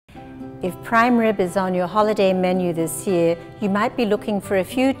If prime rib is on your holiday menu this year, you might be looking for a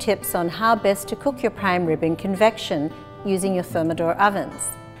few tips on how best to cook your prime rib in convection using your thermidor ovens.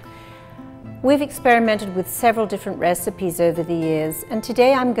 We've experimented with several different recipes over the years, and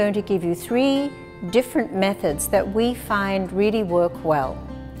today I'm going to give you 3 different methods that we find really work well.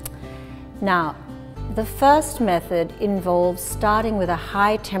 Now, the first method involves starting with a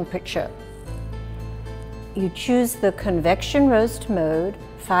high temperature. You choose the convection roast mode,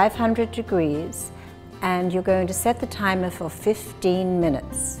 500 degrees, and you're going to set the timer for 15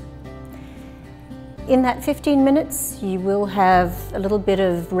 minutes. In that 15 minutes, you will have a little bit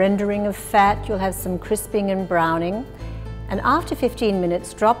of rendering of fat, you'll have some crisping and browning, and after 15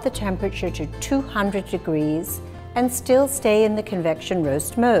 minutes, drop the temperature to 200 degrees and still stay in the convection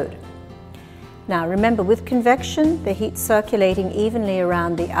roast mode. Now remember, with convection, the heat's circulating evenly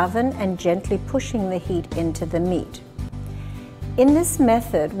around the oven and gently pushing the heat into the meat. In this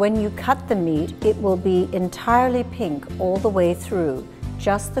method, when you cut the meat, it will be entirely pink all the way through.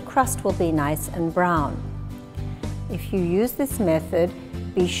 Just the crust will be nice and brown. If you use this method,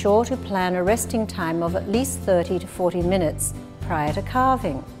 be sure to plan a resting time of at least 30 to 40 minutes prior to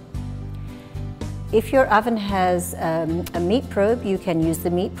carving. If your oven has a meat probe, you can use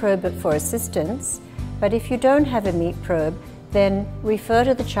the meat probe for assistance. But if you don't have a meat probe, then refer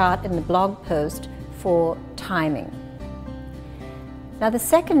to the chart in the blog post for timing. Now the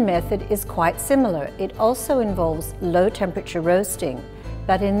second method is quite similar. It also involves low temperature roasting,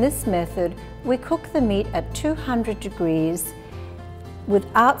 but in this method we cook the meat at 200 degrees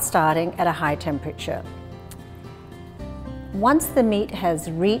without starting at a high temperature. Once the meat has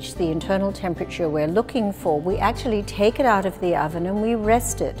reached the internal temperature we're looking for, we actually take it out of the oven and we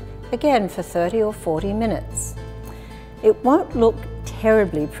rest it, again for 30 or 40 minutes. It won't look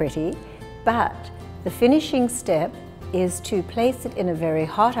terribly pretty, but the finishing step is to place it in a very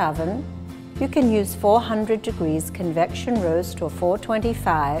hot oven. You can use 400 degrees convection roast or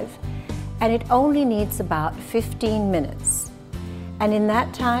 425, and it only needs about 15 minutes. And in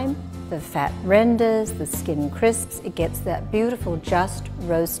that time, the fat renders, the skin crisps, it gets that beautiful just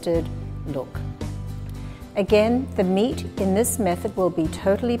roasted look. Again, the meat in this method will be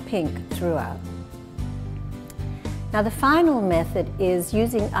totally pink throughout. Now the final method is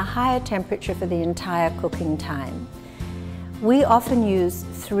using a higher temperature for the entire cooking time. We often use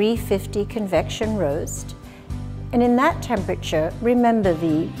 350 convection roast, and in that temperature, remember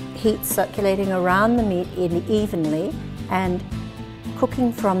the heat circulating around the meat evenly and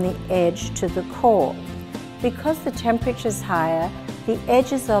cooking from the edge to the core. Because the temperature is higher, the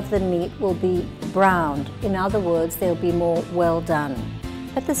edges of the meat will be browned. In other words, they'll be more well done,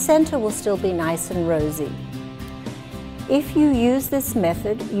 but the center will still be nice and rosy. If you use this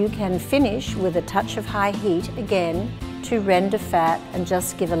method, you can finish with a touch of high heat again to render fat and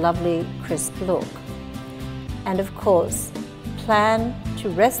just give a lovely crisp look. And of course, plan to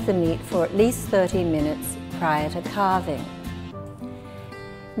rest the meat for at least 30 minutes prior to carving.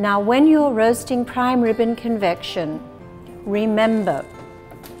 Now when you're roasting prime rib in convection, remember,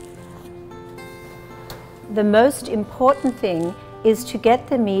 the most important thing is to get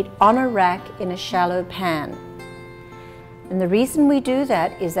the meat on a rack in a shallow pan. And the reason we do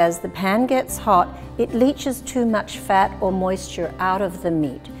that is as the pan gets hot, it leaches too much fat or moisture out of the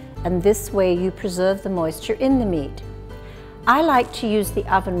meat, and this way you preserve the moisture in the meat. I like to use the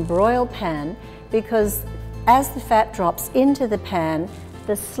oven broil pan because as the fat drops into the pan,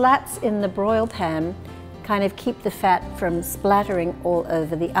 the slats in the broil pan kind of keep the fat from splattering all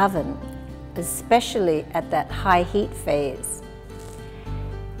over the oven, especially at that high heat phase.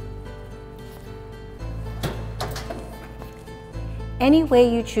 Any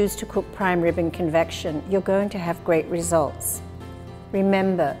way you choose to cook prime rib in convection, you're going to have great results.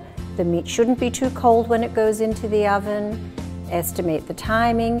 Remember, the meat shouldn't be too cold when it goes into the oven. Estimate the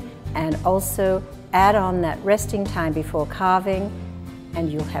timing and also add on that resting time before carving,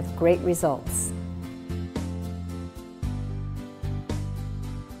 and you'll have great results.